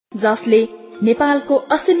जसले नेपालको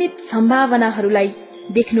असीमित सम्भावनाहरूलाई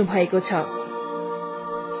देख्नु भएको छ।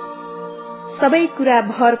 सबै कुरा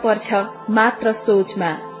भर पर्छ मात्र सोचमा,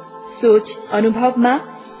 सोच अनुभवमा,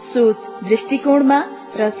 सोच दृष्टिकोणमा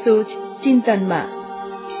र सोच चिन्तनमा।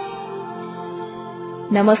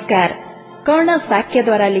 नमस्कार। कर्ण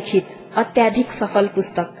साक्यद्वारा लिखित अत्याधिक सफल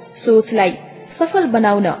पुस्तक सोचलाई सफल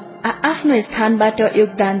बनाउन आफ्नो स्थानबाट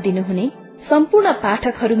योगदान दिनुहुने सम्पूर्ण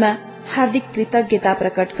पाठकहरूमा हार्दिक कृतज्ञता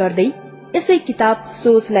प्रकट गर्दै यसै किताब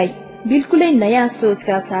सोचलाई बिल्कुलै नयाँ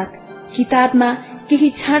सोचका साथ किताबमा केही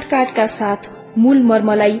छाँटकाटका साथ मूल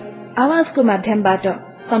मर्मलाई आवाजको माध्यमबाट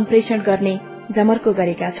सम्प्रेषण गर्ने जमर्को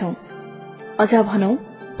गरेका छौं। अझ भनौं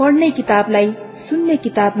पढ्ने किताबलाई सुन्ने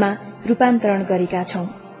किताबमा रूपान्तरण गरेका छौं।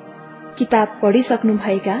 किताब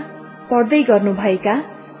पढिसक्नुभएका, पढ्दै गर्नुभएका,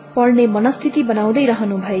 पढ्ने मनस्थिति बनाउँदै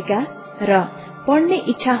रहनुभएका र पढ्ने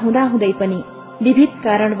इच्छा हुँदाहुँदै पनि विविध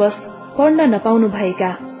कारणवश पढ्न नपाउनुभएका,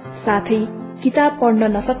 साथै किताब पढ्न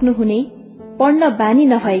नसक्नुहुने, पढ्न बानी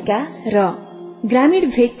नभएका र ग्रामीण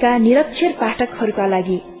भेगका निरक्षर पाठकहरूका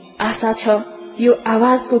लागि आशा छ यो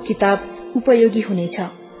आवाजको किताब उपयोगी हुनेछ।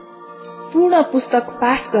 पूर्ण पुस्तक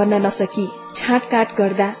पाठ गर्न नसकी छाँटकाट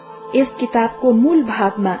गर्दा यस किताबको मूल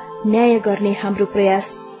भावमा न्याय गर्ने हाम्रो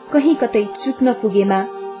प्रयास कहीं कतै चुक्न पुगेमा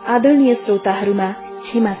आदरणीय श्रोताहरूमा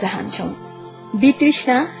क्षमा चाहन्छौं।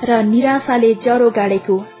 वितृष्णा र निराशाले जरो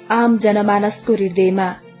गाडेको आम जनमानसको हृदयमा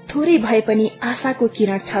थोरै भए पनि आशाको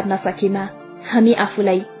किरण छर्न सकेमा हामी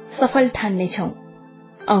आफूलाई सफल ठान्नेछौं।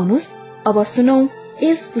 आउनुस् अब सुनौं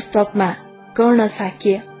यस पुस्तकमा कर्ण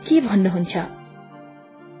साक्य के भन्नुहुन्छ।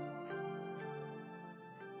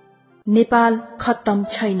 नेपाल खत्तम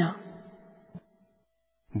छैन।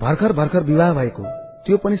 भर्खर भर्खर विवाह भएको,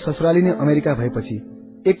 त्यो पनि ससुराली नै अमेरिका भएपछि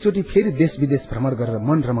एकचोटि फेरि देश विदेश भ्रमण गरेर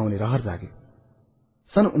मन रमाउने रहर जाग्यो।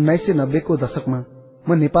 सन् 1990 को दशकमा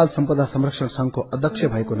म नेपाल सम्पदा संरक्षण संघको अध्यक्ष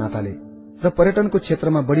भएको नाताले र पर्यटनको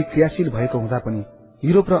क्षेत्रमा बढी क्रियाशील भएको हुँदा पनि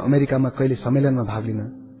युरोप र अमेरिकामा कहिले सम्मेलनमा भाग लिन,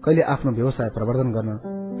 कहिले आफ्नो व्यवसाय प्रवर्धन गर्न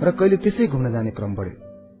र कहिले त्यसै घुम्न जाने क्रम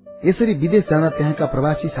बढ्यो। यसरी विदेश जाँदा त्यहाँका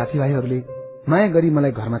प्रवासी साथीभाइहरूले माया गरी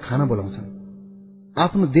मलाई घरमा खान बोलाउँछन्।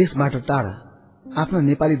 आफ्नो देशबाट टाढा आफ्ना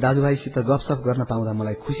नेपाली दाजुभाइसित गफसफ गर्न पाउँदा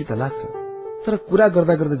मलाई खुशी त लाग्छ, तर कुरा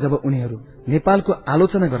गर्दा गर्दै जब उनीहरू नेपालको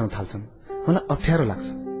आलोचना गर्न थाल्छन् मलाई अप्ठ्यारो लाग्छ।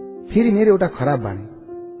 फेरि मेरो एउटा खराब बानी,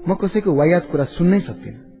 म कसैको वायात कुरा सुन्नै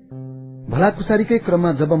सक्दिन। भलाकुसारीकै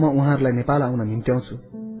क्रममा जब म उहाँहरूलाई नेपाल आउन निम्त्याउँछु,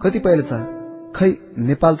 कतिपयले त खै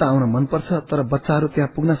नेपाल त आउन मनपर्छ तर बच्चाहरू त्यहाँ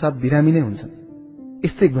पुग्न साथ बिरामी नै हुन्छन्,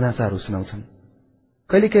 यस्तै गुनासाहरू सुनाउँछन्।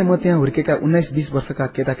 कहिलेकाहीँ म त्यहाँ हुर्केका 19-20 वर्षका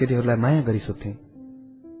केटाकेटीहरूलाई माया गरी सोध्थे,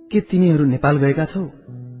 के तिमीहरू नेपाल गएका छौ?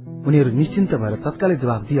 उनीहरू निश्चिन्त भएर तत्कालै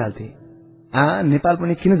जवाफ दिइहाल्थे, नेपाल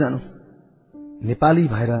पनि किन जानु। नेपाली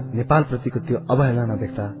भएर नेपालप्रतिको त्यो अवहेलना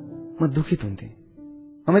नदेख्दा म दुखित हुन्थे।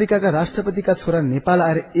 अमेरिकाका राष्ट्रपतिका छोरा नेपाल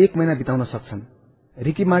आएर 1 महिना बिताउन सक्छन्।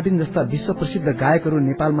 रिकी मार्टिन जस्ता विश्व प्रसिद्ध गायकहरू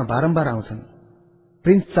नेपालमा बारम्बार आउँछन्।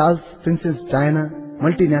 Prince Charles, princess Diana,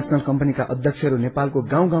 multinational कम्पनीका अध्यक्षहरू नेपालको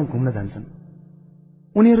गाउँ गाउँ घुम्न जान्छन्।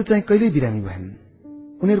 उनीहरू चाहिँ कहिल्यै बिरामी भएनन्,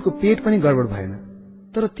 उनीहरूको पेट पनि गडबड भएन।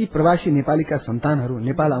 तर ती प्रवासी नेपालीका सन्तानहरू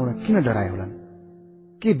नेपाल आउन किन डराए होलान्?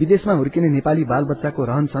 के विदेशमा हुर्किने नेपाली बालबच्चाको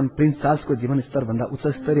रहनसहन प्रिन्स चार्ल्सको जीवनस्तर भन्दा उच्च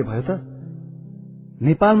स्तरीय भयो त?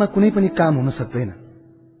 नेपालमा कुनै पनि काम हुन सक्दैन।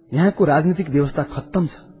 यहाँको राजनीतिक व्यवस्था खत्तम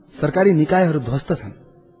छ, सरकारी निकायहरू ध्वस्त छन्,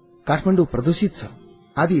 काठमाडौँ प्रदूषित छ,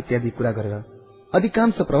 आदि इत्यादि कुरा गरेर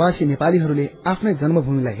अधिकांश प्रवासी नेपालीहरूले आफ्नै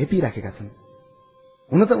जन्मभूमिलाई हेपिराखेका छन्।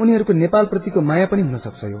 हुन त उनीहरूको नेपालप्रतिको माया पनि हुन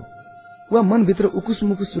सक्छ यो, वा मनभित्र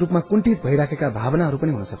उकुस-मुकुस रूपमा कुण्ठित भइराखेका भावनाहरू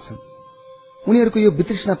पनि हुन सक्छन्। उनीहरूको यो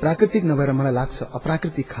वितृष्णा प्राकृतिक नभएर मलाई लाग्छ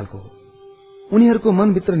अप्राकृतिक खालको हो। उनीहरूको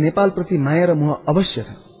मनभित्र नेपालप्रति माया र मोह अवश्य छ,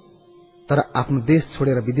 तर आफ्नो देश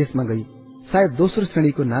छोडेर विदेशमा गई सायद दोस्रो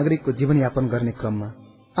श्रेणीको नागरिकको जीवनयापन गर्ने क्रममा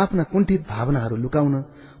आफ्ना कुण्ठित भावनाहरू लुकाउन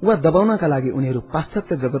वा दबाउनका लागि उनीहरू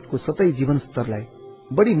पाश्चात्य जगतको सतै जीवन स्तरलाई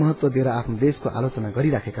बढी महत्व दिएर आफ्नो देशको आलोचना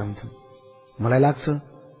गरिराखेका हुन्छन्। मलाई लाग्छ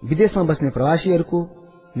विदेशमा बस्ने प्रवासीहरूको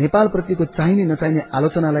नेपालप्रतिको चाहिने नचाहिने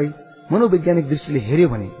आलोचनालाई मनोवैज्ञानिक दृष्टिले हेर्यो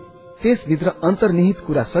भने त्यसभित्र अन्तर्निहित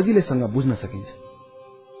कुरा सजिलैसँग बुझ्न सकिन्छ।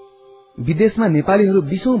 विदेशमा नेपालीहरू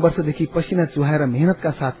 20औं वर्षदेखि पसिना चुहाएर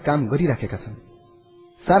मेहनतका साथ काम गरिराखेका छन्।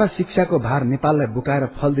 सारा शिक्षाको भार नेपाललाई बोकाएर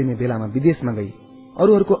फल दिने बेलामा विदेशमा गई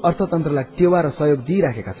अरूहरूको अर्थतन्त्रलाई टेवा र सहयोग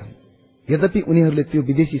दिइराखेका छन्। यद्यपि उनीहरूले त्यो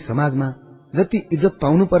विदेशी समाजमा जति इज्जत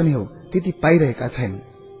पाउनुपर्ने हो त्यति पाइरहेका छैनन्।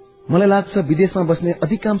 मलाई लाग्छ विदेशमा बस्ने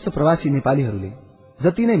अधिकांश प्रवासी नेपालीहरूले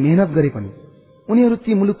जति नै मेहनत गरे पनि उनीहरू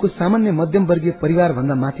ती मुलुकको सामान्य मध्यमवर्गीय परिवार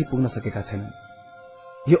भन्दा माथि पुग्न सकेका छैनन्।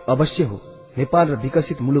 यो अवश्य हो, नेपाल र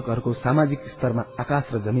विकसित मुलुकहरूको सामाजिक स्तरमा आकाश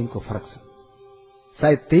र जमिनको फरक छ।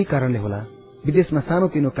 सायद त्यही कारणले होला विदेशमा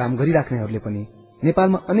सानोतिनो काम गरिराख्नेहरूले पनि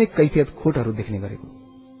नेपालमा अनेक कैफियत खोटहरू देख्ने गरेको।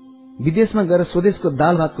 विदेशमा गएर स्वदेशको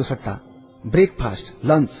दाल भातको सट्टा ब्रेकफास्ट,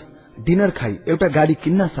 लन्च, डिनर खाई एउटा गाडी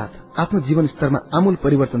किन्न साथ आफ्नो जीवन स्तरमा आमूल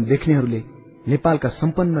परिवर्तन देख्नेहरूले नेपालका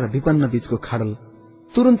सम्पन्न र विपन्न बीचको खाडल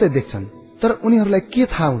तुरुन्तै देख्छन्। तर उनीहरूलाई के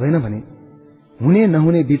थाहा हुँदैन भने हुने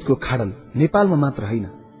नहुने बीचको खाडल नेपालमा मात्र होइन,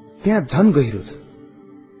 त्यहाँ झन गहिरो छ।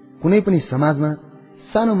 कुनै पनि समाजमा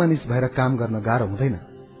सानो मानिस भएर काम गर्न गाह्रो हुँदैन।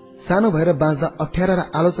 सानो भएर बाँच्दा अप्ठ्यारा र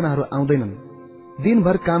आलोचनाहरू आउँदैनन्।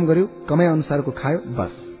 दिनभर काम गर्यो, कमाइ अनुसारको खायो,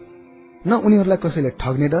 बस। न उनीहरूलाई कसैले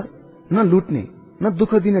ठग्ने डर, न लुट्ने, न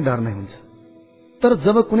दुःख दिने डर नै हुन्छ। तर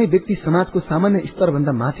जब कुनै व्यक्ति समाजको सामान्य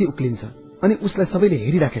स्तरभन्दा माथि उक्लिन्छ अनि उसलाई सबैले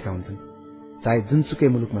हेरिराखेका हुन्छन्, चाहे जुनसुकै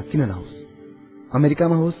मुलुकमा किन नहोस्,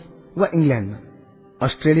 अमेरिकामा होस् वा इंग्ल्याण्डमा,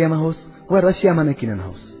 अस्ट्रेलियामा होस् वा रसियामा नै किन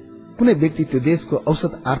नहोस्, कुनै व्यक्ति त्यो देशको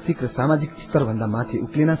औसत आर्थिक र सामाजिक स्तरभन्दा माथि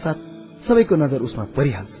उक्लिन साथ सबैको नजर उसमा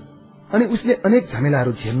परिहाल्छ अनि उसले अनेक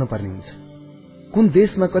झमेलाहरू झेल्नु पर्ने हुन्छ। कुन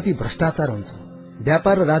देशमा कति भ्रष्टाचार हुन्छ,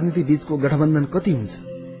 व्यापार र राजनीति बीचको गठबन्धन कति हुन्छ,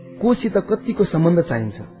 कोसित कतिको सम्बन्ध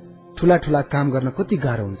चाहिन्छ, ठूला ठूला काम गर्न कति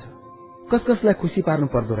गाह्रो हुन्छ, कसलाई खुसी पार्नु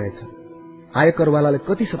पर्दो रहेछ, आयकरवालाले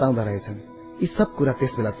कति सताउँदा रहेछन्, यी सब कुरा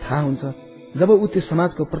त्यसबेला थाहा हुन्छ जब ऊ त्यो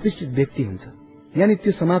समाजको प्रतिष्ठित व्यक्ति हुन्छ, यानी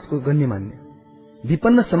त्यो समाजको गण्यमान्य।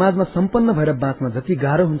 विपन्न समाजमा सम्पन्न भएर बाँच्न जति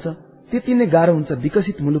गाह्रो हुन्छ त्यति नै गाह्रो हुन्छ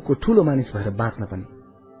विकसित मुलुकको ठूलो मानिस भएर बाँच्न पनि।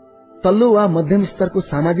 तल्लो वा मध्यम स्तरको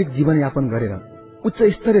सामाजिक जीवनयापन गरेर उच्च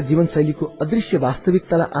स्तरीय जीवनशैलीको अदृश्य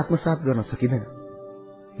वास्तविकतालाई आत्मसात गर्न सकिँदैन।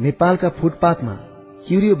 नेपालका फुटपाथमा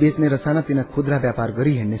क्युरियो बेच्ने र सानातिना खुद्रा व्यापार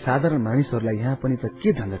गरी हिँड्ने साधारण मानिसहरूलाई यहाँ पनि त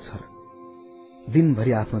के झन्झट छ र।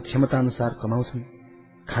 दिनभरि आफ्नो क्षमता अनुसार कमाउँछन्,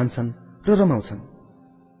 खान्छन् र रमाउँछन्।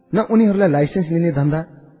 न उनीहरूलाई लाइसेन्स लिने धन्दा,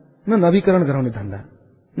 न नवीकरण गराउने धन्दा,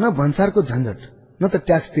 न भन्सारको झन्झट, न त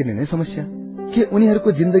ट्याक्स तिर्ने नै समस्या। के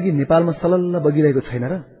उनीहरूको जिन्दगी नेपालमा सलल्ल बगिरहेको छैन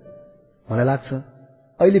र? मलाई लाग्छ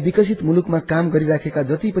अहिले विकसित मुलुकमा काम गरिराखेका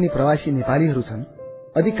जति पनि प्रवासी नेपालीहरू छन्,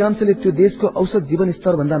 अधिकांशले त्यो देशको औसत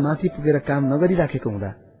जीवनस्तर भन्दा माथि पुगेर काम नगरिराखेको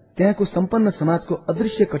हुँदा त्यहाँको सम्पन्न समाजको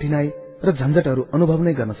अदृश्य कठिनाई र झन्झटहरू अनुभव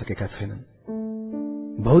नै गर्न सकेका छैनन्।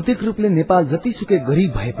 भौतिक रूपले नेपाल जतिसुकै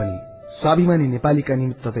गरीब भए पनि स्वाभिमानी नेपालीका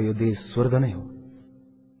निमित्त त यो देश स्वर्ग नै हो।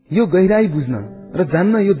 यो गहिराई बुझ्न र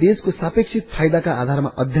जान्न यो देशको सापेक्षिक फाइदाका आधारमा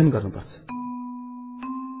अध्ययन गर्नुपर्छ।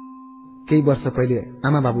 केही वर्ष पहिले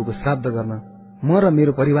आमा बाबुको श्राद्ध गर्न म र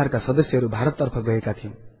मेरो परिवारका सदस्यहरू भारततर्फ गएका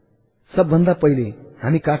थियौं। सबभन्दा पहिले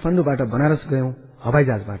हामी काठमाडौँबाट बनारस गयौं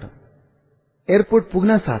हवाईजहाजबाट। एयरपोर्ट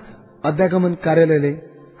पुग्न साथ अध्यागमन कार्यालयले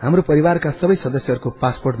हाम्रो परिवारका सबै सदस्यहरूको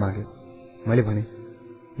पासपोर्ट माग्यो। मैले भने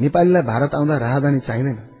नेपालीलाई भारत आउँदा राहदानी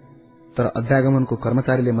चाहिँदैन, तर अध्यागमनको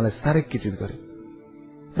कर्मचारीले मलाई साह्रै किचित गर्यो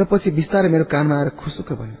र पछि बिस्तारै मेरो कानमा आएर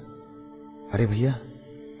खुसुक्क भन्यो, अरे भैया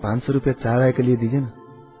 500 रुपियाँ चाय के लिए दीजिए न।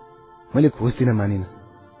 मैले घुस दिन मानिन।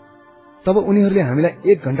 तब उनीहरूले हामीलाई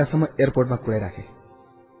 1 घण्टासम्म एयरपोर्टमा कुराइराखे।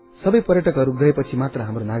 सबै पर्यटकहरू गएपछि मात्र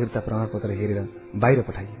हाम्रो नागरिकता प्रमाणपत्र हेरेर बाहिर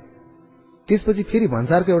पठाइयो। त्यसपछि फेरि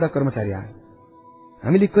भन्सारको एउटा कर्मचारी आयो।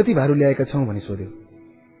 हामीले कति भारू ल्याएका छौं भनी सोध्यो।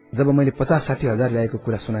 जब मैले 50-60 हजार ल्याएको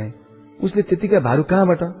कुरा सुनाए, उसले त्यतिका भारू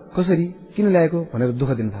कहाँबाट, कसरी, किन ल्याएको भनेर दुःख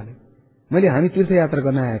दिन थाल्यो। मैले हामी तीर्थयात्रा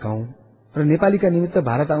गर्न आएका हौं र नेपालीका निमित्त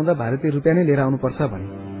भारत आउँदा भारतीय रुपियाँ नै लिएर आउनुपर्छ भने।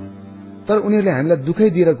 तर उनीहरूले हामीलाई दुखै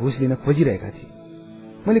दिएर घुस लिन खोजिरहेका थिए।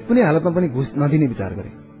 मैले कुनै हालतमा पनि घुस नदिने विचार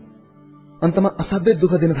गरेँ। अन्तमा असाध्यै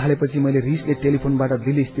दुःख दिन थालेपछि मैले रिसले टेलिफोनबाट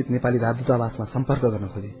दिल्ली स्थित नेपाली राजदूतावासमा सम्पर्क गर्न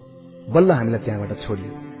खोजेँ। बल्ल हामीलाई त्यहाँबाट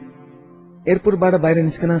छोडियो। एयरपोर्टबाट बाहिर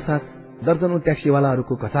निस्कन साथ दर्जनौं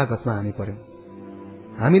ट्याक्सीवालाहरूको घचाघचमा हामी पर्यौं।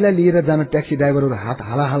 हामीलाई लिएर जान ट्याक्सी ड्राइभरहरू हात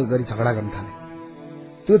हालाहाल गरी झगडा गर्न थाले।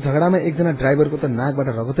 त्यो झगडामा एकजना ड्राइभरको त नाकबाट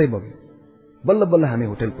रगतै बग्यो। बल्ल बल्ल हामी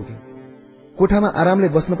होटल पुग्यौं। कोठामा आरामले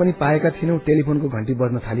बस्न पनि पाएका थिएनौं, टेलिफोनको घण्टी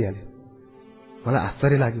बज्न थालिहाल्यो। मलाई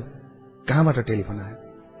आश्चर्य लाग्यो कहाँबाट टेलिफोन आयो,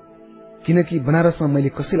 किनकि बनारसमा मैले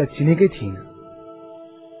कसैलाई चिनेकै थिइनँ।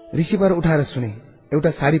 रिसिभर उठाएर सुने, एउटा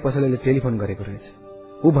साडी पसलेले टेलिफोन गरेको रहेछ।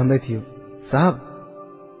 ऊ भन्दै थियो, साहब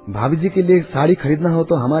भाभी के लिए साड़ी खरीदना हो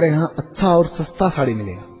तो हमारे यहाँ अच्छा और सस्ता साड़ी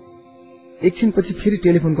मिलेगा। एकछिनपछि फेरि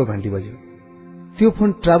टेलिफोनको घण्टी बज्यो। त्यो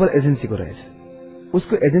फोन ट्राभल एजेन्सीको रहेछ।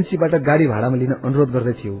 उसको एजेन्सीबाट गाडी भाडामा लिन अनुरोध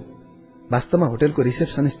गर्दै थियो। वास्तवमा होटलको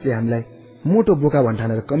रिसेप्सनिस्टले हामीलाई मोटो बोका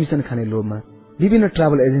भन्ठानेर कमिसन खाने लोभमा विभिन्न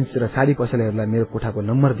ट्राभल एजेन्सी र साडी पसलेहरूलाई मेरो कोठाको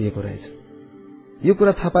नम्बर दिएको रहेछ। यो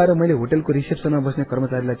कुरा थाहा पाएर मैले होटलको रिसेप्सनमा बस्ने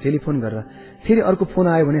कर्मचारीलाई टेलिफोन गरेर फेरि अर्को फोन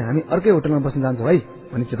आयो भने हामी अर्कै होटलमा बस्न जान्छौँ है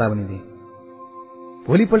भनी चेतावनी दिए।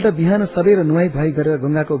 भोलिपल्ट बिहान सबेर नुहाई धुवाई गरेर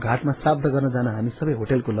गंगाको घाटमा श्राद्ध गर्न जान हामी सबै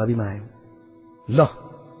होटलको लबीमा आयौं। ल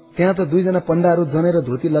त्यहाँ त 2 जना पण्डाहरू जनेर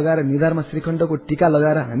धोती लगाएर निधारमा श्रीकण्ठको टीका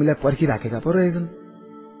लगाएर हामीलाई पर्खिराखेका पो रहेछन्।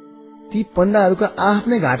 ती पण्डाहरूको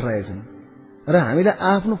आफ्नै घाट रहेछन् र हामीलाई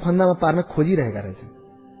आफ्नो फन्दामा पार्न खोजिरहेका रहेछन्।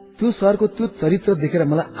 त्यो सरको त्यो चरित्र देखेर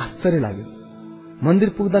मलाई आश्चर्य लाग्यो। मन्दिर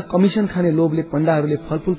पुग्दा कमिसन खाने लोभले पण्डाहरूले फलफूल